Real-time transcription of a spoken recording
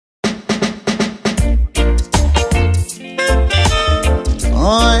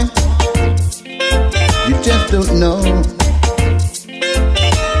Oh, you just don't know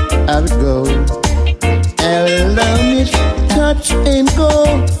how it goes. And love is touch and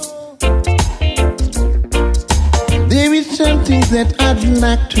go. There is something that I'd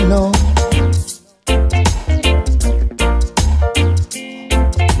like to know.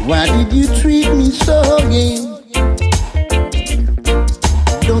 Why did you treat me so, yeah?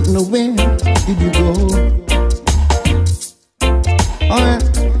 Don't know where did you go.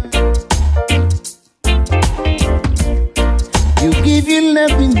 You give your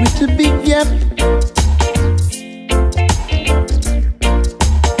loving with a big gap.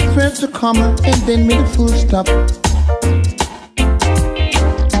 First a comma and then with a full stop.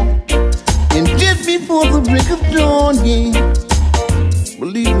 And just before the break of dawn, yeah,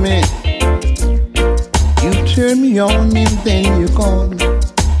 believe me, you turn me on and then you're gone.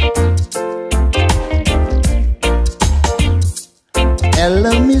 And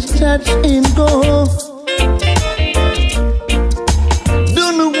love is touch and go.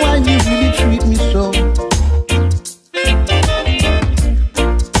 Don't know why you really treat me so.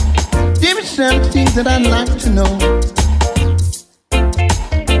 There is something that I'd like to know.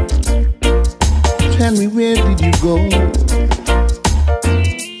 Tell me, where did you go?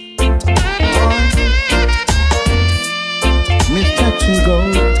 Miss Touch and Go.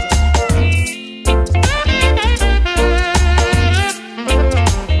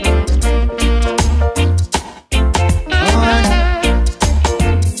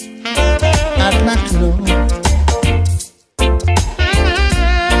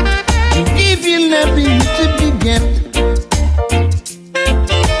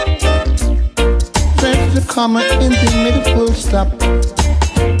 Comma and then made a full stop.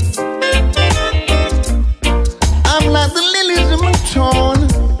 I'm like the lilies in my torn.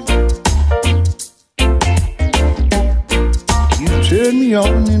 You turn me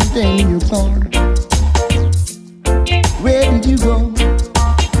on and then you're gone. Where did you go?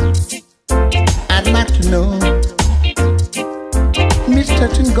 I'd like to know. Miss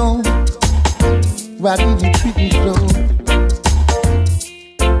Touch and Go, why did you treat me so?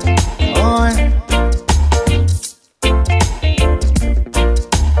 Oh,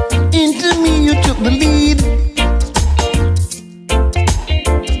 the lead,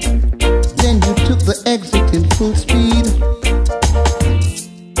 then you took the exit in full speed,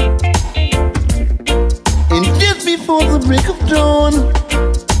 and just before the break of dawn,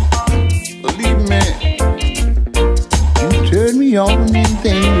 believe me, you turned me on and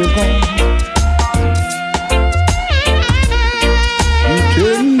then you're gone.